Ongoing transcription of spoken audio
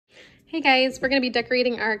Hey guys, we're going to be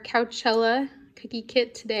decorating our Coachella cookie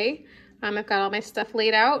kit today. I've got all my stuff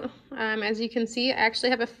laid out. As you can see, I actually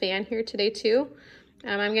have a fan here today too.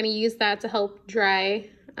 I'm going to use that to help dry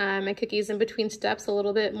my cookies in between steps a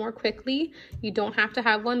little bit more quickly. You don't have to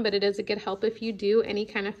have one, but it is a good help if you do. Any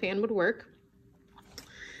kind of fan would work.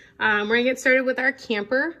 We're going to get started with our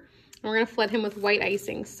camper. We're going to flood him with white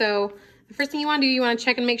icing. So the first thing you want to do, you want to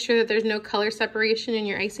check and make sure that there's no color separation in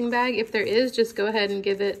your icing bag. If there is, just go ahead and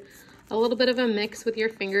give it a little bit of a mix with your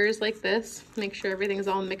fingers like this. Make sure everything's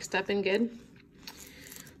all mixed up and good.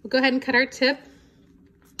 We'll go ahead and cut our tip.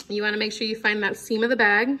 You want to make sure you find that seam of the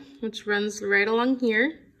bag, which runs right along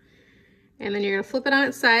here. And then you're going to flip it on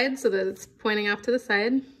its side so that it's pointing off to the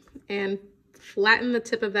side and flatten the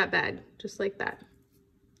tip of that bag, just like that.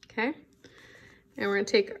 Okay? And we're going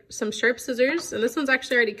to take some sharp scissors, and this one's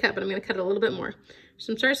actually already cut, but I'm going to cut it a little bit more.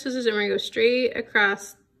 Some sharp scissors, and we're going to go straight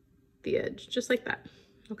across the edge, just like that.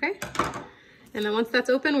 Okay, and then once that's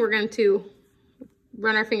open, we're going to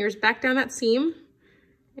run our fingers back down that seam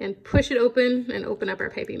and push it open and open up our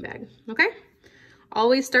piping bag. Okay,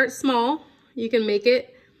 always start small. You can make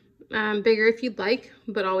it bigger if you'd like,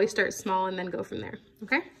 but always start small and then go from there.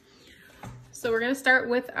 Okay, so we're going to start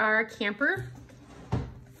with our camper,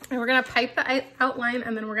 and we're going to pipe the outline,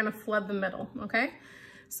 and then we're going to flood the middle. Okay,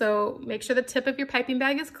 so make sure the tip of your piping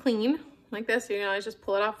bag is clean like this. You can always just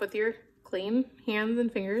pull it off with your clean hands and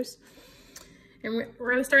fingers. And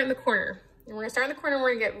we're going to start in the corner. And we're going to start in the corner.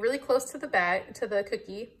 We're going to get really close to the bag, to the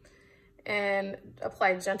cookie, and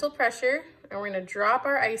apply gentle pressure. And we're going to drop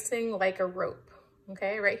our icing like a rope.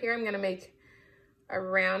 Okay, right here I'm going to make a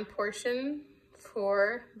round portion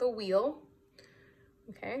for the wheel.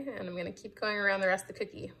 Okay, and I'm going to keep going around the rest of the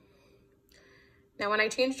cookie. Now when I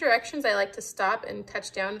change directions, I like to stop and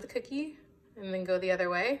touch down to the cookie and then go the other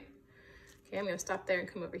way. Okay, I'm going to stop there and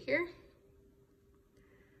come over here.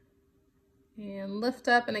 And lift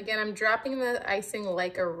up, and again, I'm dropping the icing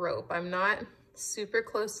like a rope. I'm not super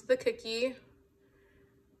close to the cookie.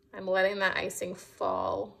 I'm letting that icing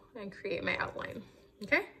fall and create my outline,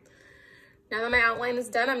 okay? Now that my outline is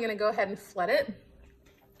done, I'm gonna go ahead and flood it.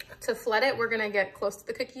 To flood it, we're gonna get close to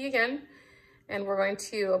the cookie again, and we're going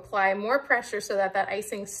to apply more pressure so that that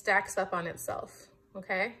icing stacks up on itself,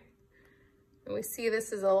 okay? And we see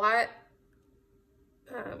this is a lot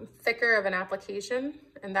thicker of an application,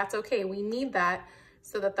 and that's okay. We need that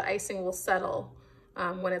so that the icing will settle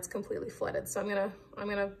when it's completely flooded. So I'm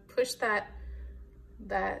gonna push that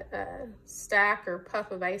stack or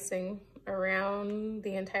puff of icing around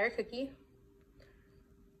the entire cookie.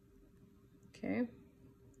 Okay.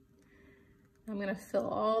 I'm gonna fill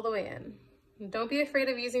all the way in. And don't be afraid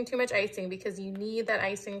of using too much icing because you need that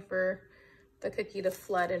icing for the cookie to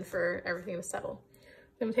flood and for everything to settle.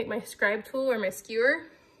 I'm gonna take my scribe tool or my skewer,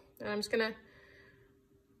 and I'm just gonna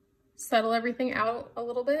settle everything out a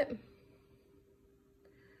little bit.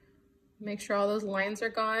 Make sure all those lines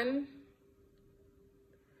are gone.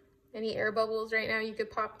 Any air bubbles right now you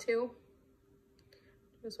could pop too,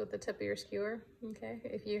 just with the tip of your skewer, okay?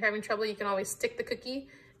 If you're having trouble, you can always stick the cookie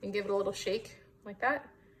and give it a little shake like that,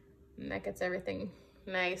 and that gets everything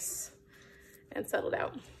nice and settled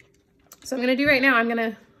out. So I'm gonna do right now, I'm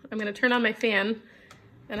gonna turn on my fan,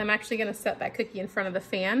 and I'm actually gonna set that cookie in front of the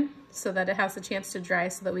fan so that it has a chance to dry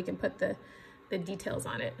so that we can put the details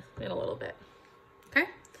on it in a little bit, okay?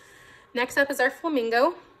 Next up is our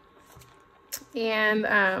flamingo,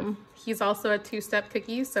 and he's also a two-step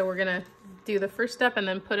cookie, so we're gonna do the first step and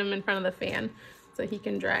then put him in front of the fan so he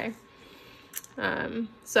can dry.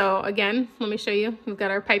 So again, let me show you. We've got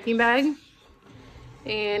our piping bag,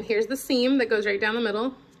 and here's the seam that goes right down the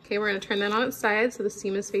middle. Okay, we're gonna turn that on its side so the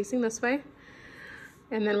seam is facing this way.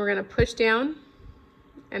 And then we're gonna push down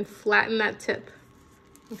and flatten that tip,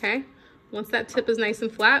 okay? Once that tip is nice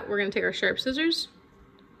and flat, we're gonna take our sharp scissors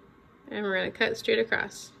and we're gonna cut straight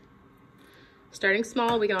across. Starting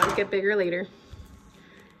small, we can always get bigger later.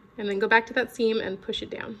 And then go back to that seam and push it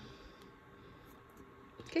down.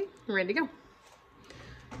 Okay, we're ready to go.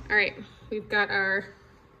 All right, we've got our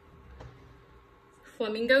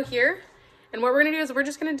flamingo here. And what we're gonna do is we're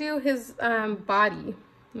just gonna do his body,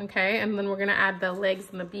 okay? And then we're gonna add the legs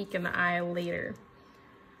and the beak and the eye later.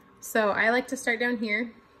 So I like to start down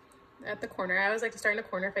here at the corner. I always like to start in the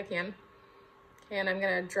corner if I can. Okay, and I'm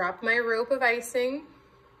gonna drop my rope of icing.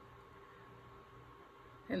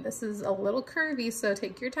 And this is a little curvy, so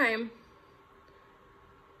take your time.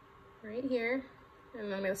 Right here.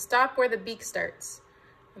 And then I'm gonna stop where the beak starts.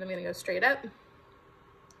 And I'm gonna go straight up.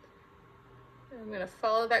 I'm gonna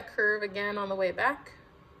follow that curve again on the way back.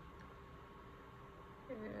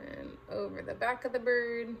 And over the back of the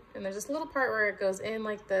bird. And there's this little part where it goes in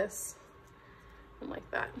like this and like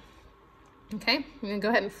that. Okay, I'm gonna go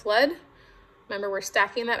ahead and flood. Remember, we're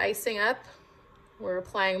stacking that icing up. We're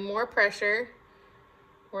applying more pressure.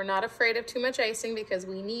 We're not afraid of too much icing because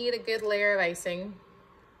we need a good layer of icing.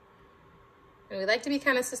 And we like to be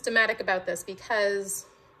kind of systematic about this because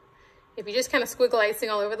if you just kind of squiggle icing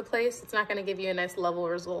all over the place, it's not gonna give you a nice level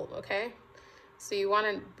result, okay? So you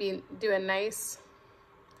wanna do a nice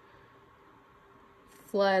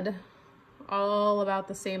flood, all about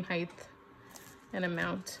the same height and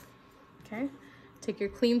amount, okay? Take your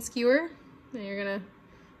clean skewer and you're gonna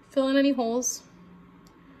fill in any holes,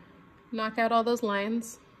 knock out all those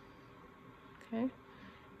lines, okay?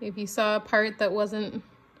 If you saw a part that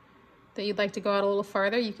you'd like to go out a little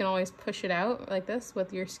farther, you can always push it out like this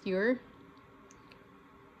with your skewer.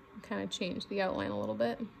 Kind of change the outline a little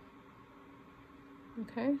bit,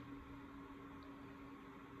 okay?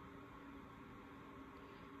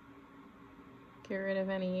 Get rid of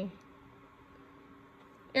any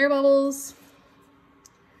air bubbles.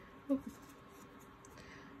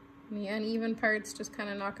 The uneven parts, just kind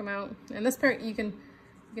of knock them out. And this part, you can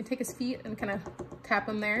take his feet and kind of tap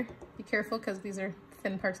them there. Be careful because these are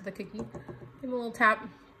thin parts of the cookie. Give him a little tap,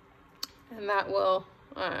 and that will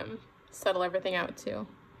settle everything out too.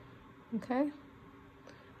 Okay.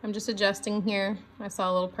 I'm just adjusting here. I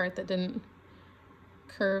saw a little part that didn't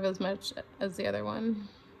curve as much as the other one.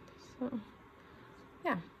 So,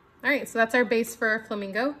 yeah. All right, so that's our base for our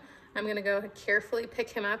flamingo. I'm gonna go carefully pick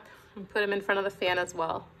him up and put him in front of the fan as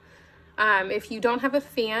well. If you don't have a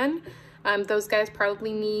fan, those guys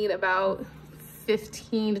probably need about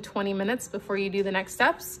 15 to 20 minutes before you do the next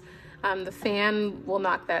steps. The fan will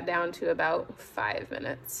knock that down to about 5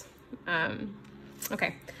 minutes.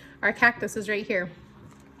 Okay, our cactus is right here.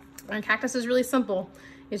 Our cactus is really simple.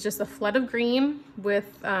 It's just a flood of green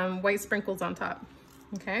with white sprinkles on top,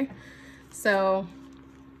 okay? So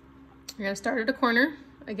you're gonna start at a corner.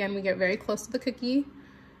 Again, we get very close to the cookie.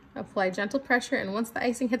 Apply gentle pressure, and once the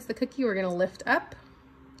icing hits the cookie, we're gonna lift up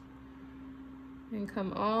and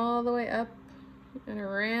come all the way up and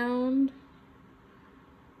around.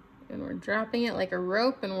 And we're dropping it like a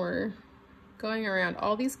rope, and we're going around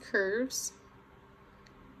all these curves.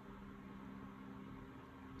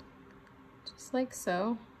 Just like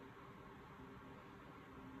so.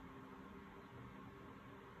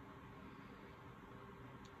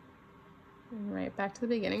 And right back to the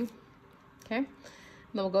beginning, okay?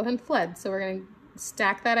 And then we'll go ahead and flood. So we're gonna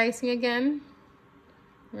stack that icing again.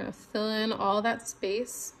 We're gonna fill in all that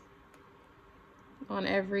space on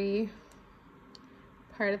every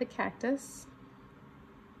part of the cactus.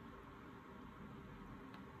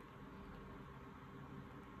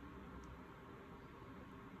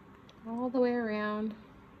 All the way around.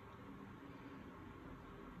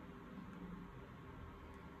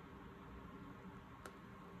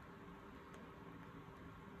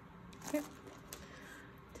 Okay.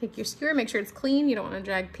 Take your skewer, make sure it's clean. You don't want to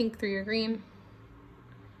drag pink through your green.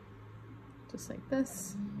 Just like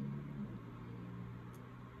this.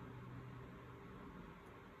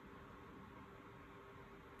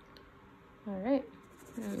 All right,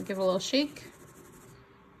 and give it a little shake.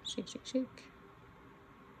 Shake, shake, shake.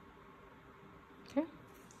 Okay.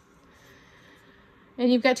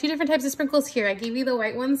 And you've got two different types of sprinkles here. I gave you the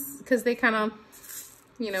white ones because they kind of,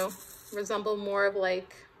 you know, resemble more of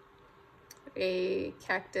like a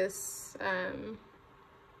cactus, I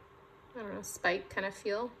don't know, spike kind of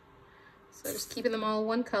feel. So just keeping them all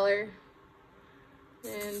one color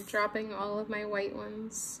and dropping all of my white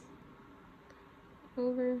ones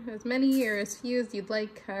over, as many or as few as you'd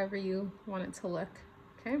like, however you want it to look,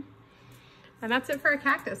 okay? And that's it for a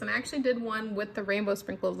cactus. And I actually did one with the rainbow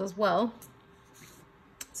sprinkles as well.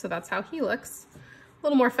 So that's how he looks. A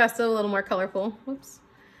little more festive, a little more colorful. Whoops.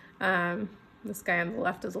 This guy on the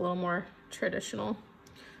left is a little more traditional.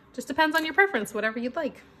 Just depends on your preference, whatever you'd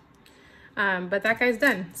like. But that guy's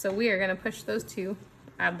done. So we are gonna push those two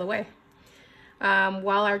out of the way.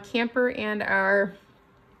 While our camper and our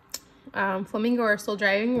flamingo are still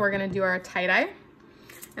drying, we're gonna do our tie-dye.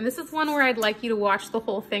 And this is one where I'd like you to watch the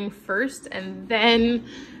whole thing first and then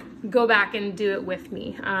go back and do it with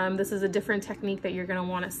me. This is a different technique that you're gonna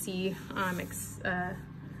wanna see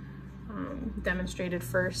demonstrated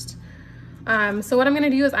first. So what I'm gonna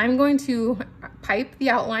do is I'm going to pipe the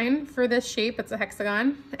outline for this shape. It's a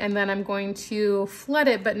hexagon, and then I'm going to flood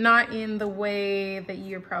it, but not in the way that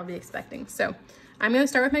you're probably expecting. So I'm gonna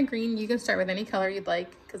start with my green. You can start with any color you'd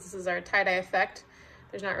like because this is our tie-dye effect.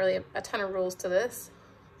 There's not really a ton of rules to this.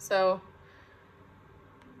 So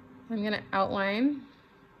I'm gonna outline.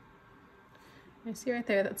 I see right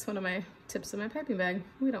there, that's one of my tips of my piping bag.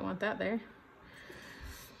 We don't want that there.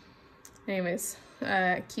 Anyways,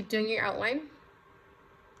 keep doing your outline.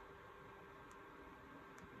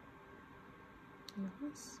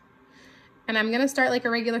 And I'm gonna start like a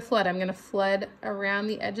regular flood. I'm gonna flood around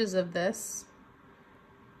the edges of this,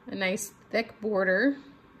 a nice thick border.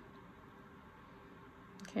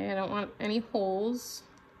 Okay, I don't want any holes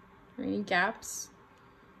or any gaps.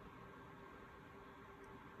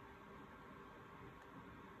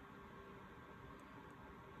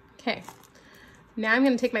 Okay, now I'm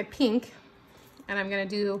gonna take my pink and I'm gonna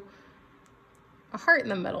do a heart in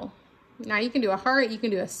the middle. Now you can do a heart, you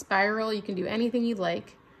can do a spiral, you can do anything you'd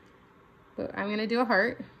like, but I'm gonna do a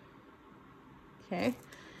heart. Okay,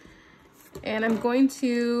 and I'm going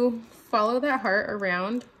to follow that heart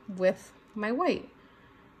around with my white.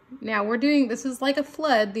 Now we're doing, this is like a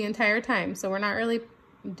flood the entire time, so we're not really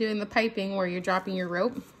doing the piping where you're dropping your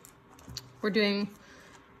rope. We're doing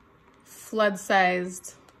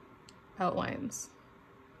flood-sized outlines.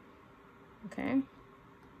 Okay.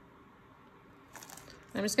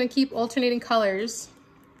 I'm just gonna keep alternating colors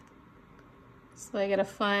so I get a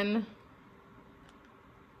fun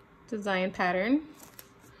design pattern.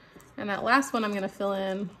 And that last one I'm gonna fill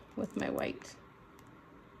in with my white.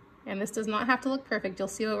 And this does not have to look perfect. You'll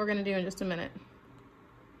see what we're gonna do in just a minute.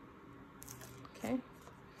 Okay.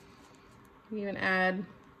 You even add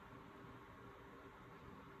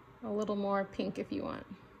a little more pink if you want.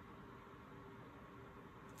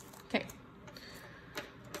 Okay.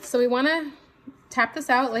 So we wanna tap this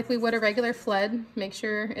out like we would a regular flood. Make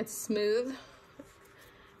sure it's smooth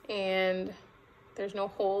and there's no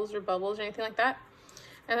holes or bubbles or anything like that.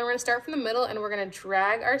 And then we're gonna start from the middle and we're gonna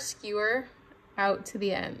drag our skewer out to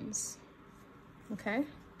the ends. Okay?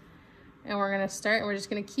 And we're gonna start and we're just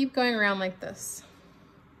gonna keep going around like this.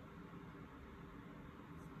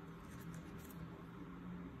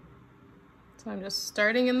 So I'm just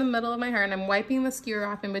starting in the middle of my heart and I'm wiping the skewer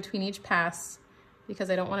off in between each pass because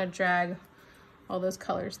I don't wanna drag all those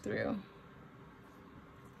colors through.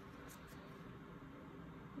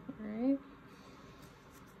 All right.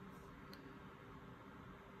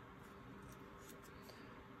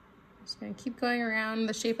 Just gonna keep going around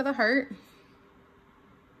the shape of the heart.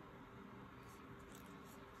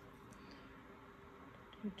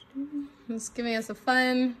 This is giving us a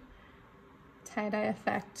fun tie-dye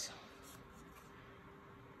effect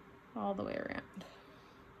all the way around.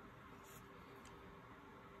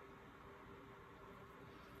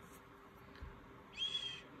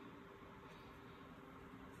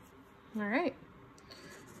 All right,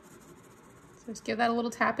 so just give that a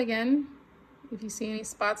little tap again. If you see any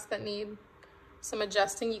spots that need some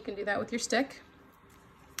adjusting, you can do that with your stick.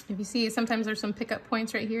 If you see sometimes there's some pickup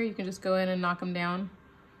points right here, you can just go in and knock them down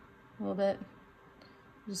a little bit.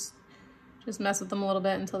 Just mess with them a little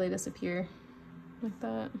bit until they disappear, like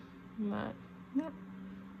that and that. Yep.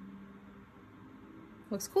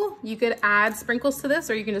 Looks cool. You could add sprinkles to this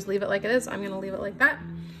or you can just leave it like it is. I'm gonna leave it like that.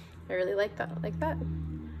 I really like that, like that.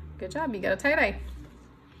 Good job, you got a tie-dye.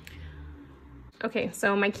 Okay,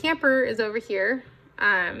 so my camper is over here.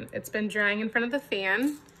 It's been drying in front of the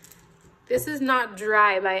fan. This is not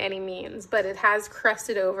dry by any means, but it has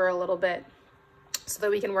crusted over a little bit so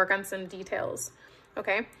that we can work on some details,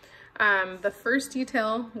 okay? The first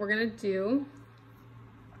detail we're gonna do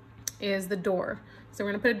is the door. So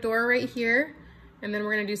we're gonna put a door right here, and then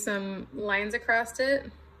we're gonna do some lines across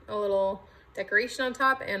it, a little decoration on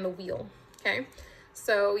top, and the wheel, okay?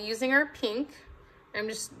 So using our pink,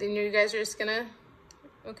 you guys are just gonna,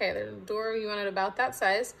 okay, the door, you want it about that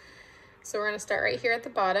size. So we're gonna start right here at the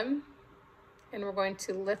bottom, and we're going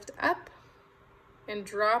to lift up and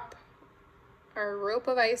drop our rope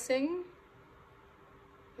of icing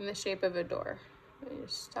in the shape of a door. And you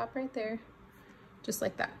just stop right there, just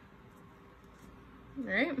like that. All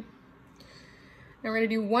right. And we're gonna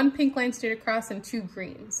do one pink line straight across and two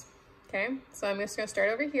greens. Okay, so I'm just gonna start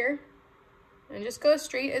over here and just go as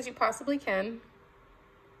straight as you possibly can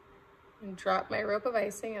and drop my rope of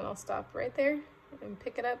icing, and I'll stop right there and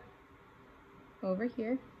pick it up over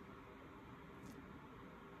here.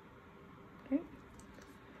 Okay.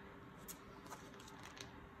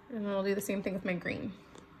 And then I'll do the same thing with my green.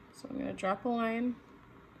 So I'm gonna drop a line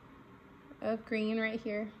of green right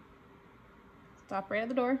here, stop right at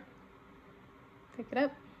the door, pick it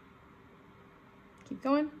up, keep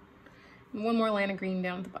going, and one more line of green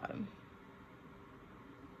down at the bottom.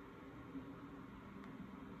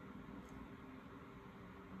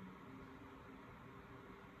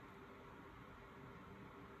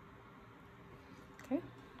 Okay,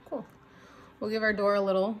 cool. We'll give our door a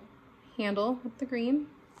little handle with the green.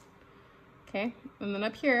 Okay, and then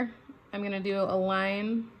up here, I'm gonna do a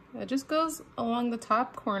line that just goes along the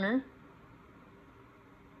top corner,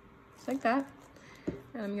 just like that.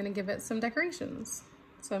 And I'm gonna give it some decorations.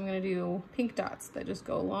 So I'm gonna do pink dots that just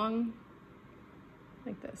go along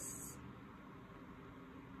like this.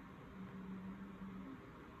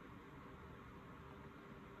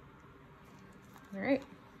 All right.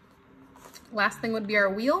 Last thing would be our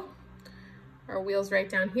wheel. Our wheel's right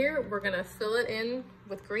down here. We're gonna fill it in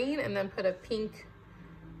with green and then put a pink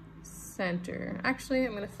center. Actually,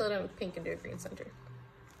 I'm gonna fill it in with pink and do a green center.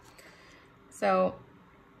 So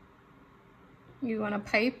you wanna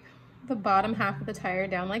pipe the bottom half of the tire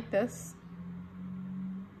down like this.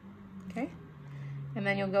 Okay, and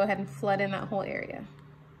then you'll go ahead and flood in that whole area.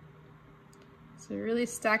 So really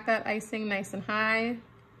stack that icing nice and high,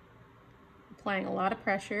 applying a lot of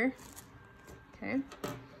pressure. Okay,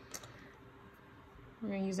 we're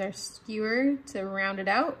gonna use our skewer to round it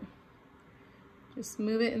out. Just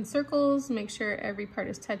move it in circles, make sure every part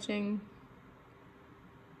is touching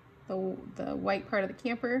the white part of the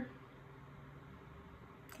camper.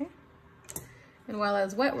 Okay, and while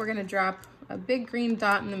it's wet, we're gonna drop a big green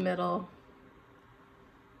dot in the middle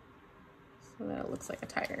so that it looks like a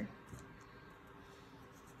tire.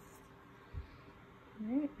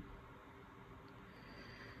 All right.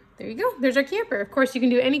 There you go, there's our camper. Of course, you can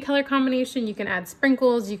do any color combination. You can add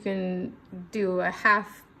sprinkles, you can do a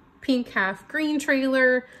half pink, half green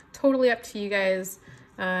trailer, totally up to you guys.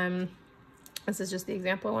 This is just the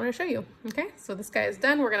example I want to show you. Okay, so this guy is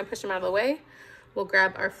done. We're gonna push him out of the way. We'll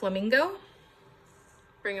grab our flamingo,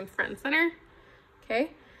 bring him front and center.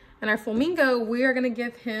 Okay, and our flamingo, we are gonna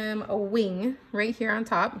give him a wing right here on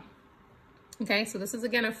top. Okay, so this is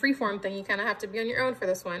again a freeform thing. You kind of have to be on your own for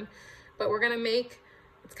this one, but we're gonna make,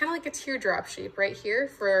 it's kind of like a teardrop shape right here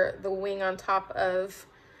for the wing on top of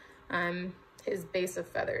his base of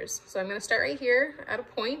feathers. So I'm gonna start right here at a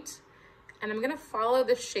point, and I'm gonna follow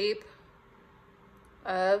the shape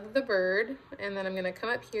of the bird, and then I'm gonna come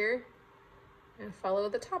up here and follow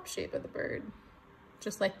the top shape of the bird,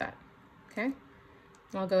 just like that, okay? And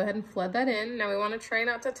I'll go ahead and flood that in. Now we wanna try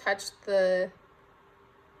not to touch the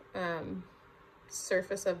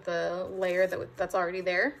surface of the layer that's already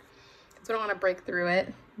there, because we don't wanna break through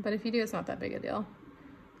it, but if you do, it's not that big a deal.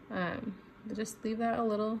 But just leave that a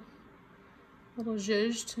little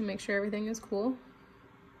zhuzh to make sure everything is cool.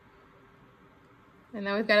 And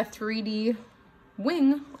now we've got a 3D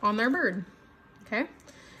wing on their bird, okay?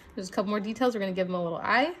 There's a couple more details. We're gonna give them a little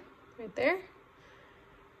eye right there.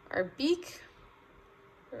 Our beak,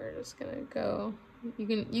 we're just gonna go,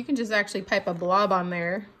 you can just actually pipe a blob on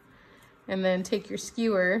there and then take your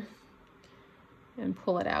skewer and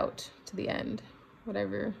pull it out to the end,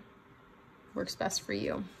 whatever works best for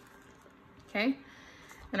you, okay?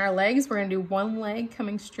 And our legs, we're gonna do one leg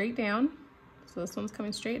coming straight down. So this one's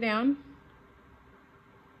coming straight down.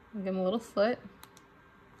 I'll give him a little foot.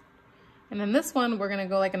 And then this one, we're gonna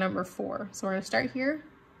go like a number 4. So we're gonna start here,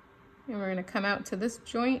 and we're gonna come out to this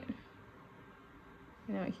joint,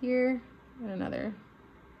 and out here, and another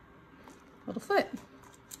little foot.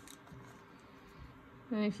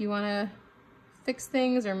 And if you wanna fix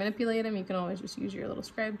things or manipulate them, you can always just use your little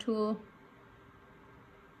scribe tool.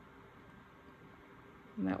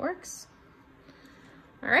 And that works.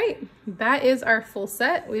 All right, that is our full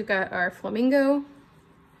set. We've got our flamingo,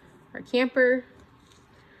 our camper,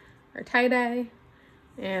 our tie-dye,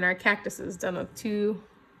 and our cactuses done with 2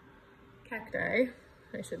 cacti,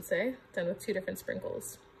 I should say, done with 2 different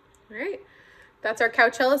sprinkles. All right, that's our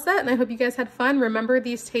Coachella set, and I hope you guys had fun. Remember,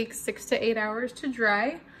 these take 6 to 8 hours to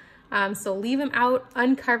dry, so leave them out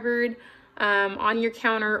uncovered on your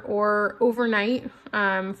counter or overnight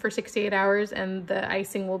for 6 to 8 hours, and the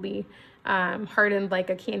icing will be hardened like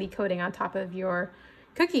a candy coating on top of your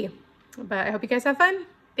cookie. But I hope you guys have fun.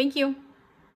 Thank you.